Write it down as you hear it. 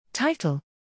Title: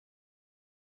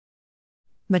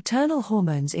 Maternal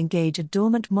hormones engage a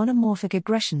dormant monomorphic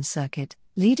aggression circuit,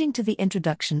 leading to the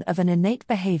introduction of an innate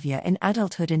behavior in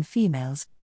adulthood in females.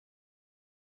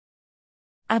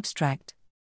 Abstract: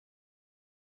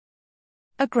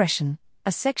 Aggression,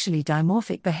 a sexually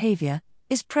dimorphic behavior,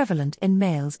 is prevalent in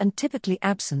males and typically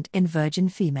absent in virgin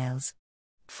females.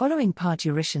 Following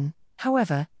parturition,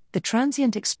 however, the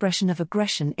transient expression of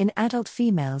aggression in adult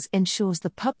females ensures the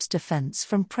pup's defense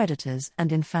from predators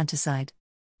and infanticide.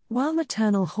 While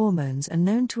maternal hormones are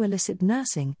known to elicit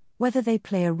nursing, whether they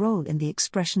play a role in the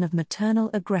expression of maternal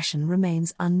aggression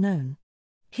remains unknown.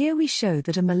 Here we show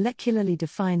that a molecularly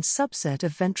defined subset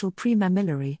of ventral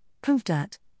premammillary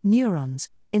 (PMVDAT) neurons,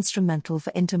 instrumental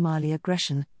for intermammary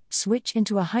aggression, switch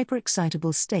into a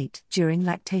hyperexcitable state during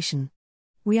lactation.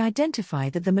 We identify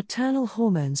that the maternal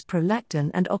hormones prolactin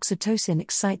and oxytocin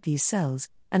excite these cells,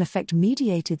 an effect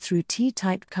mediated through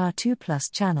T-type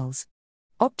Ca2+ channels.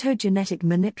 Optogenetic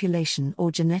manipulation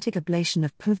or genetic ablation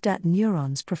of PMVDAT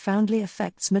neurons profoundly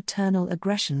affects maternal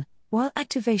aggression, while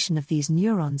activation of these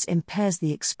neurons impairs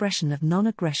the expression of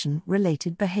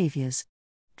non-aggression-related behaviors.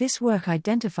 This work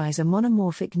identifies a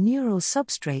monomorphic neural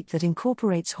substrate that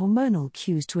incorporates hormonal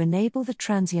cues to enable the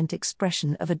transient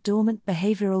expression of a dormant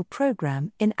behavioral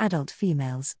program in adult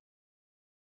females.